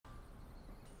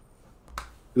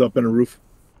He's up in the roof.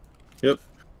 Yep.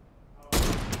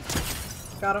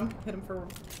 Got him. Hit him for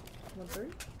 130.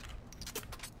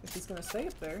 If he's gonna stay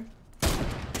up there,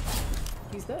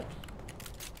 he's dead.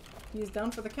 He is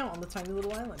down for the count on the tiny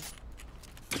little island.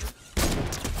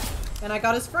 And I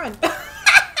got his friend.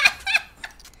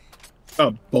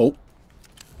 A boat.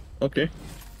 Okay.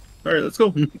 All right, let's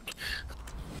go. You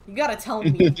gotta tell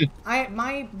me.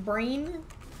 My brain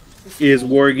is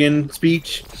Worgen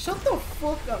speech. Shut the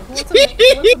fuck up. Who wants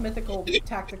a mythical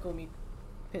tactical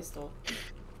pistol?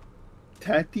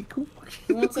 Tactical?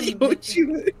 Who wants a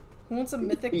mythic? Who wants a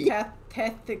mythic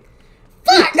tactic?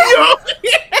 Fuck!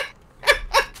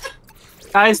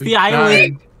 Guys, the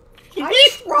island. I'm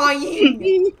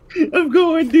trying. I'm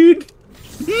going, dude.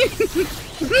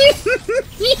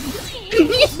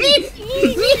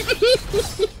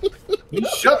 You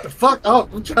shut the fuck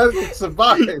up! I'm trying to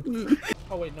survive.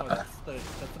 Oh wait, no, that's the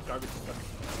garbage stuff.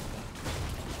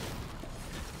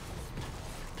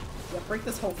 Yeah, break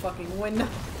this whole fucking window.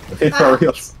 For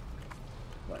real.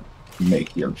 What?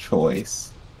 Make your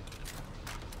choice.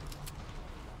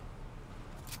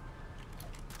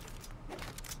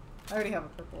 I already have a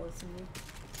purple. It's in me.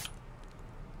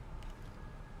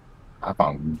 I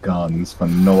found guns for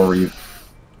no reason.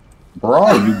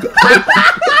 Bro, you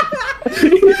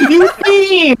you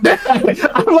fiend! I'm like,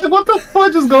 what the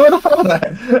fuck is going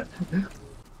on?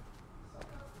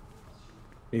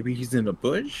 Maybe he's in a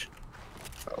bush?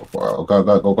 Oh,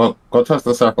 go touch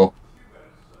the circle.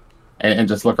 And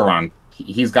just look around.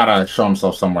 He's gotta show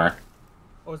himself somewhere.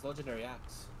 Oh, it's legendary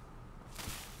axe.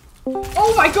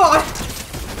 Oh my god!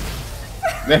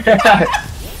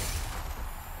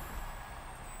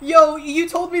 Yo, you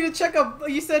told me to check up.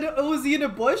 You said, oh, is he in a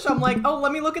bush? I'm like, oh,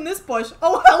 let me look in this bush.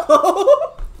 Oh,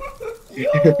 hello!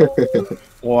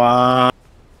 Wow.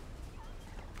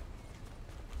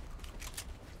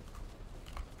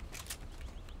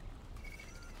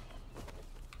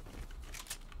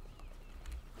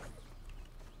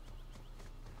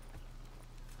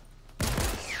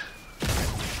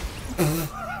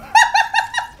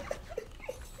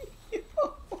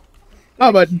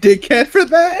 I'm a dickhead for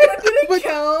that. It didn't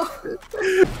count.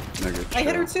 I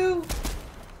hit her too.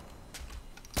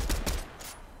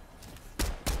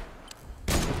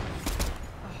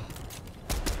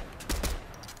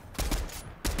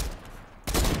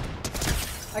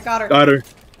 I got her. Got her.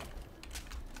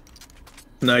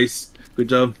 Nice. Good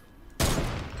job.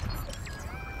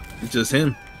 It's just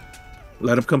him.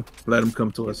 Let him come. Let him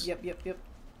come to us. Yep.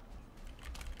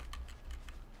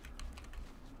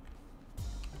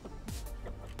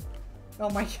 Oh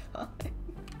my god.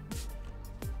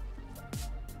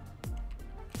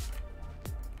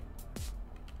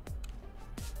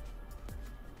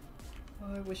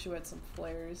 Oh, I wish you had some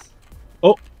flares.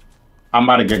 Oh. I'm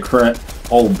about to get crit.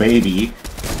 Oh, baby.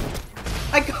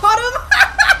 I got him!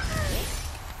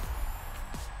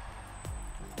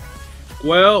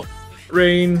 Well,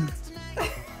 Rain.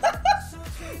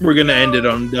 We're gonna end it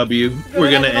on W.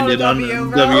 We're gonna end it on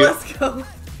W. Let's go.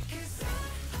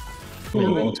 We're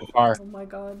going too far. Oh my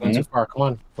god. Going too far. Come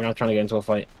on. We're not trying to get into a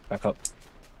fight. Back up.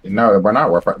 No, we're not.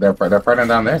 They're fighting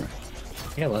down there.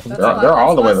 Yeah, let them. They're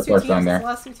all the way the first down there. The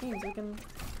last two teams. We can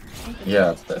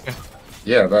Yeah.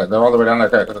 Yeah, they're all the way down there.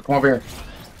 Come over here.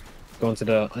 Go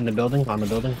into in the building. On the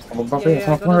building. Come here.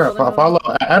 Follow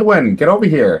Edwin. Get over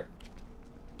here.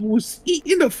 Who's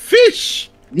eating the fish?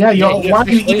 Yeah, yo, why are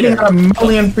you eating a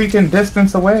million freaking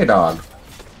distance away, dog?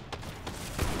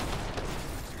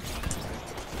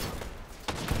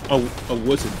 Oh,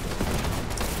 was it?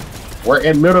 We're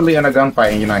literally in a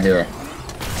gunfight and you're not here.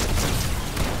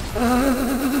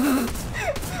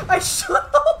 I shut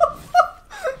up.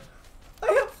 I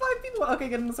have 5 people. Okay,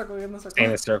 get in the circle. Get in the circle. Stay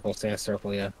in the circle. Stay in the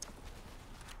circle. Yeah.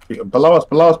 Below us.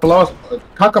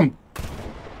 Cuck him.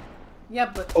 Yeah,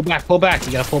 but Pull back. Pull back.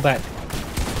 You gotta pull back.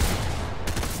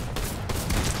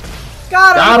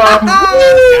 got him.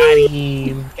 Got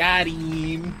him. Got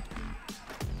him.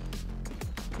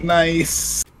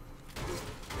 Nice.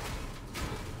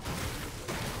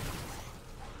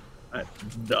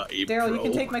 Daryl, you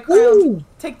can take my crown. Ooh.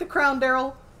 Take the crown,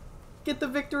 Daryl. Get the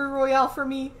victory royale for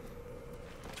me.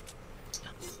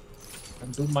 I'll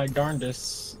do my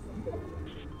darndest.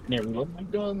 Never load my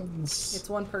guns. It's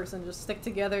one person. Just stick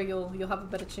together. You'll have a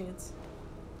better chance.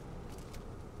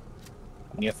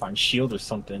 I need to find shield or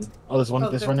something. Oh, there's one.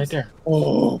 There's one right there.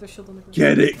 Oh,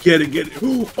 get it.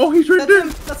 Oh, he's right there.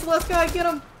 That's the last guy. Get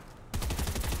him.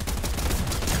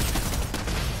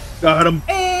 Got him.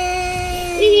 Hey!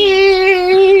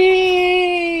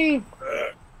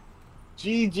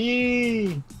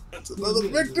 GG. That's another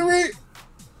victory.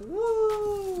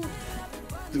 Woo!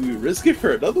 Do we risk it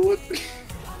for another one?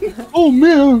 Oh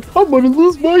man, I'm gonna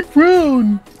lose my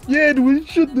crown. Yeah, we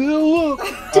shut the hell up.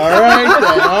 Alright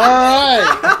then, alright.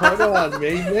 Hold on,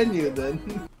 main menu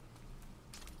then.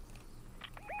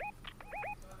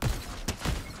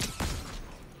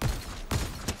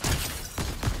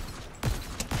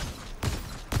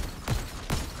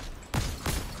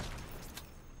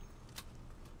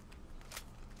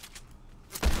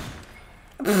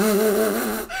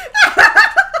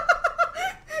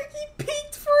 He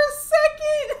peeked for a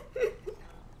second!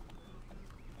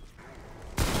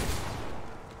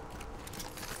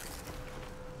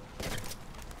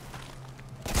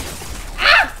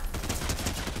 Ah!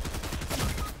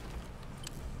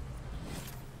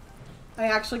 I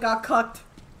actually got cucked.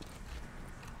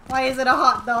 Why is it a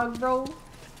hot dog, bro?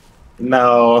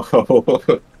 No.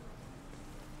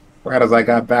 Right as I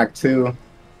got back too.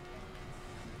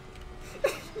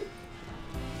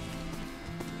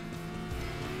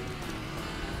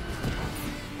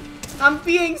 I'm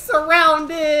being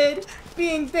surrounded!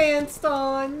 Being danced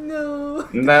on! No!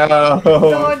 No.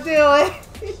 Don't do it!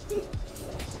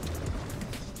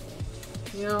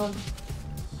 You know...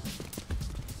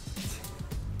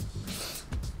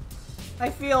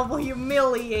 I feel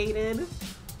humiliated.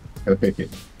 Okay.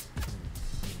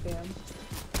 Damn.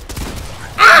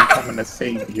 I'm coming to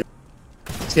save you.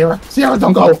 Sierra,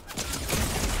 don't go!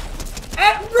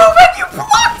 And Ruben, you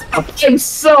blocked! I'm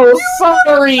so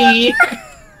sorry!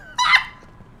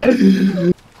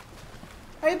 I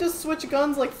had to switch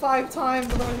guns like 5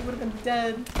 times, otherwise he would have been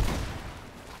dead.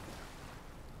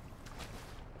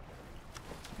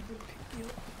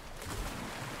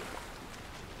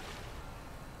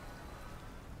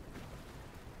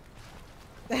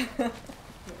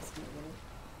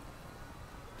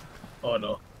 Oh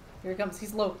no. Here he comes,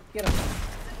 he's low. Get him.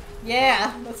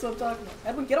 Yeah, that's what I'm talking about.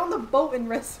 Edwin, get on the boat and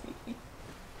rescue me.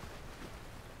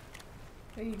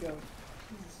 There you go.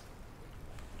 Jesus.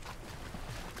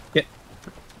 Yeah.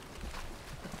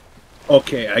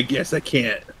 Okay, I guess I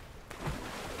can't.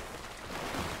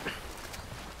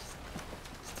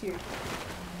 Just here.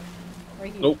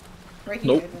 Right here. Nope. Right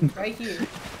here, Nope. Edwin. Right here.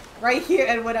 Right here,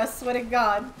 Edwin, I swear to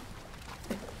God.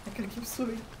 I gotta keep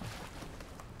swimming.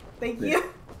 Thank you.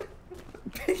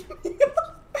 Thank you.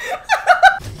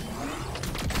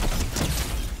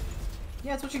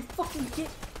 Yeah, that's what you fucking get.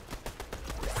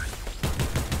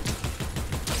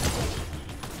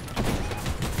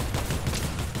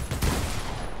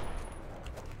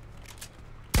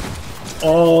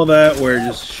 All that where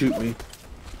just shoot me.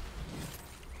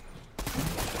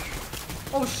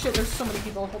 Oh shit, there's so many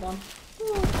people. Hold on.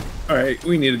 Alright,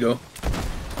 we need to go.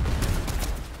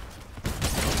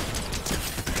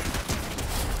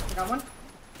 I got one.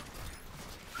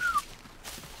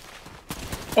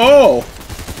 Oh!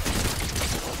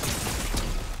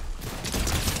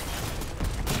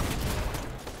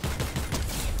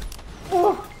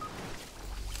 Oh!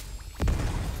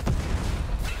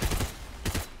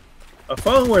 I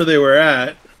found where they were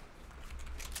at.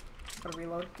 Gotta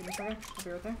reload. Give me a second. I'll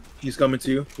be right there. He's coming to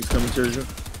you. He's coming towards you.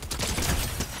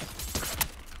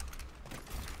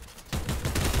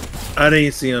 I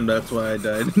didn't see him, that's why I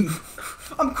died.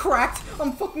 I'm cracked.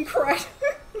 I'm fucking cracked.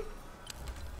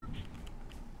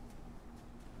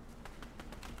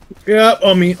 Yeah,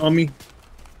 on me, on me.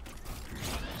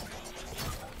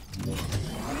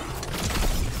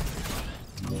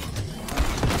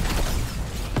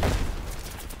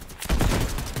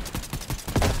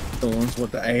 The ones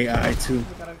with the AI too. We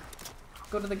gotta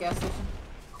go to the gas station.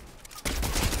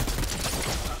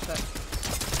 Oh, shit.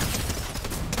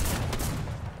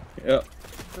 Yep.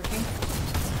 Working.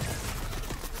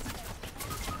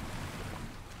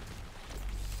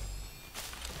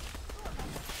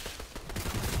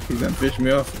 He's gonna fish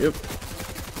me off. Yep.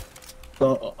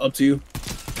 So, up to you.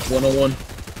 1-on-1.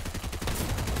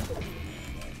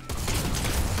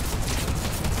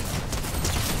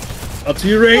 Up to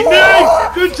you right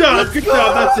now. Good job. Good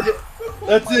job. That's it.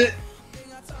 That's it.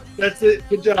 That's it.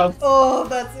 Good job. Oh,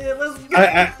 that's it. Let's go.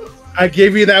 I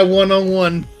gave you that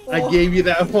 1-on-1. I Oh. gave you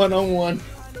that 1-on-1.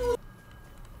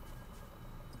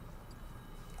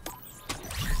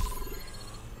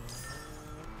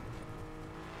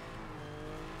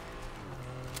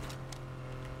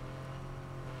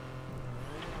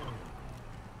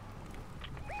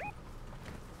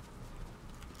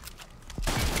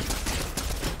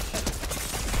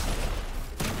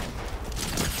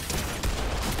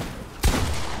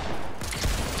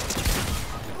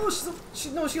 Oh,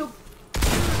 she's no shield.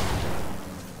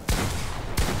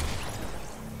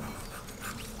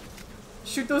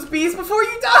 Shoot those bees before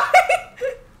you die.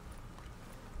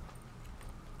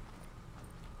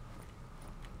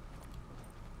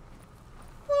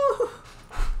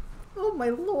 Oh, Oh my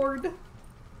lord.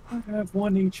 I have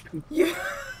 1 HP. Yeah.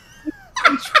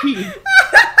 HP.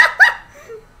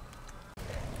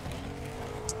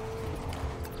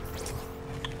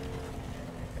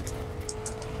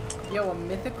 Yo, a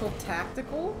mythical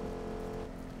tactical?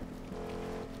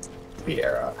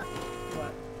 Sierra,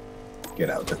 What? get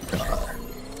out the car.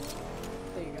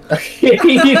 There you go.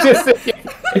 He just,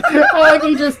 like,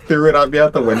 he just threw it at me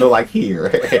out the window, like, here.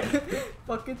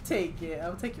 Fucking take it.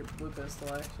 I'll take your blue pistol,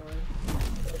 actually.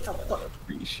 Oh, fuck.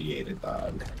 Appreciate it,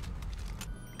 dog.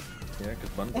 Yeah, good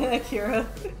fun. Akira.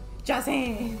 Jazz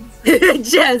hands.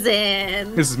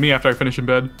 Jezin. This is me after I finish in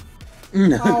bed.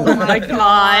 Oh my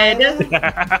god.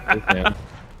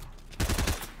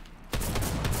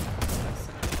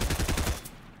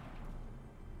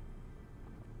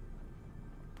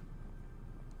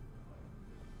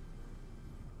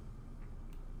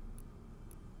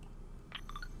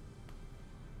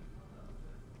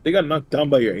 They got knocked down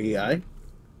by your AI. Did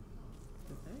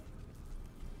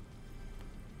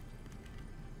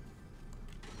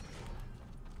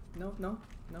they? No, no,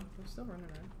 no. They're still running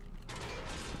around.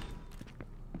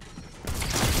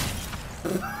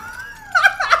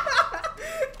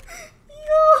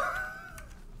 Yo!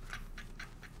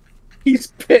 He's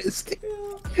pissed.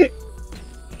 Yeah.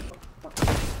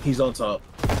 He's on top.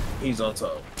 He's on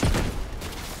top.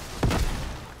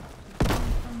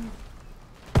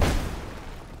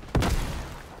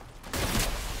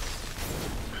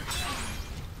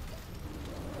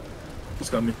 He's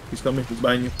coming. He's coming. He's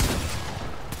behind you.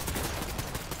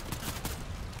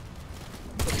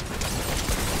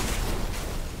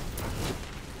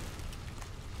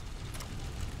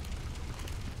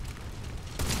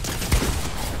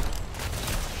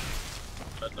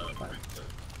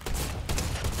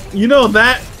 You know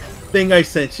that thing I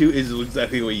sent you is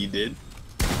exactly what you did.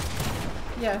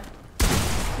 Yeah.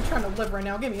 I'm trying to live right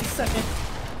now. Give me a second.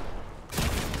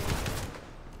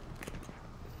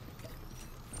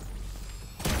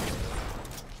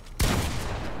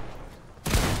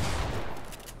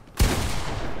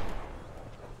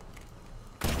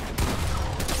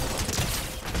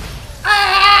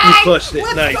 You pushed it.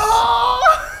 Let's Nice. go!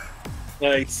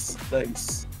 Nice.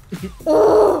 Nice.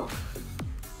 Oh!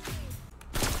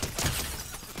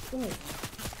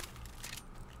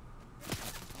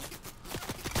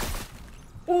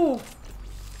 Oh!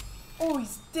 Oh,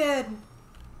 he's dead.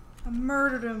 I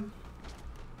murdered him.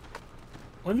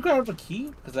 When you got out the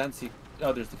key? Because I didn't see.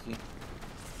 Oh, there's the key.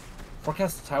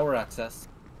 Forecast tower access.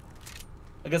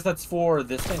 I guess that's for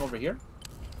this thing over here.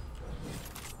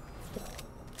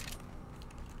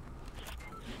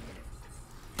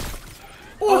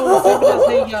 Oh,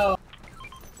 David has a,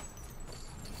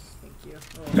 Thank you.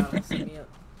 Oh, wow, that set me up.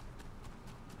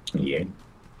 Yeah.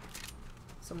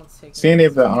 Someone's taking See any it.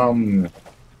 of the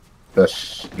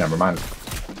never mind.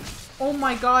 Oh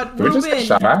my god, Did we just get Ruben!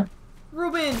 shot at?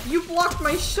 Ruben, you blocked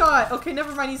my shot! Okay,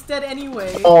 never mind, he's dead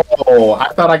anyway. Oh, I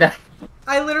thought I got.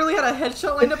 I literally had a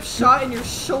headshot lined up shot and your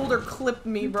shoulder clipped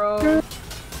me, bro.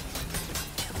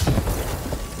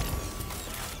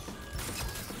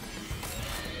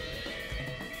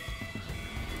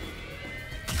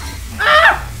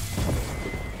 Ah!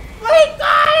 My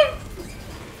god!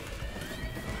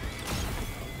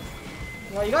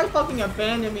 Well, you guys fucking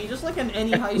abandoned me, just like in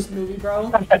any heist movie, bro.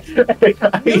 This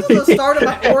is the start of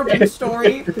my origin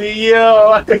story.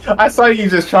 Yo, I saw you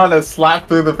just trying to slap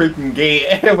through the freaking gate,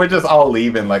 and we're just all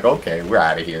leaving. Like, okay, we're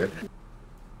out of here.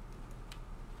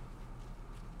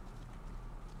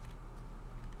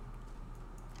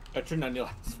 I turned on your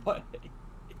last one.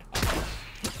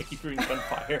 You're doing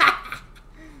gunfire. I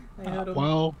heard him.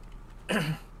 Well,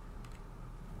 I'm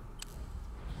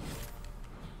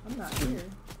not here.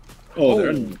 Oh, they're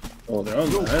on. Oh, they're on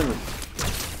the island.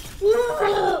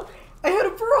 I had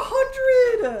him for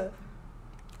 100!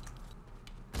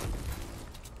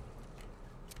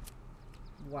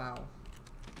 Wow.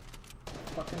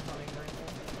 Fucking hunting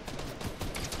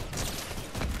rifle.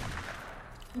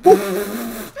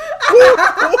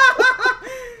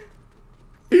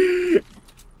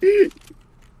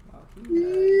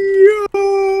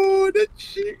 Yo, that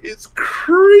shit is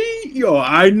crazy. Yo,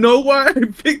 I know why I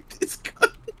picked this gun.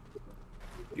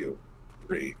 Yo,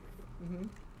 great. Mm-hmm.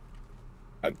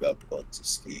 I got lots of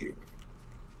steam.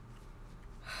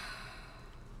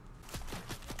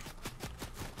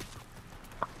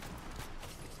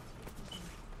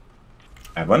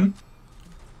 Evan?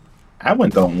 Evan,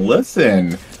 don't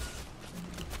listen.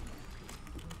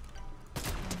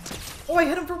 Oh, I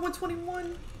hit him for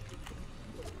 121.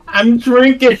 I'm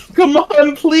drinking. Come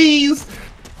on, please.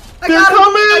 I They're got him.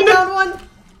 coming. I found one.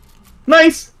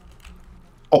 Nice.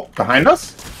 Oh, behind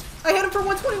us? I hit him for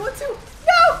 121 too.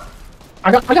 No!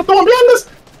 I got the one behind us!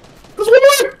 There's one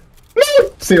more!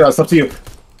 No! Sarah, it's up to you.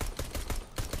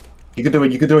 You can do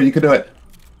it, you can do it, you can do it.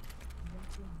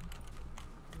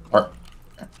 Or,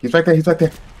 he's right there, he's right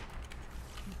there.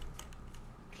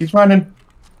 He's running.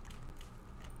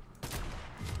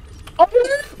 Oh,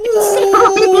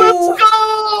 let's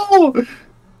go!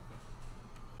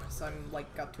 So I'm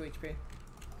like got 2 HP.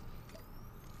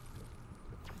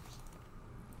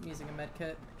 I'm using a med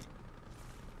kit.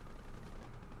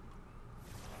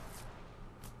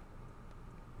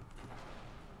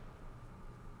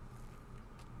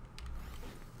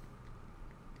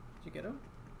 Did you get him?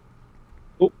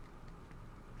 Oh.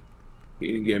 He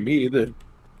didn't get me either.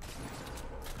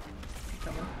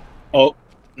 Coming. Oh,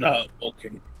 no, okay.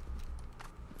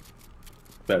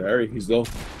 Better hurry, he's low.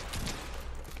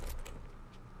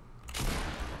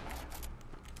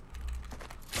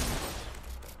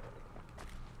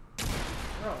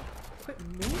 Bro, quit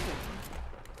moving.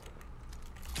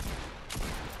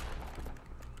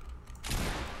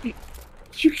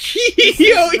 This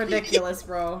is ridiculous,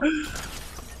 bro.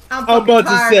 I'm about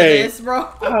to say, of this, bro.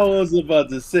 I was about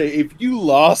to say, if you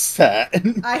lost that.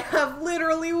 I have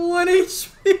literally 1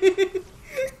 HP.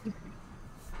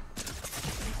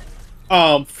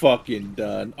 I'm fucking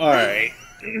done. Alright.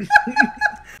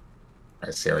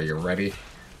 Alright, Sarah, you ready?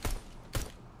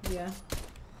 Yeah.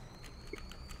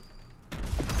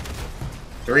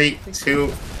 3, 2,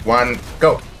 1,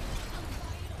 go!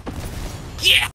 Yeah!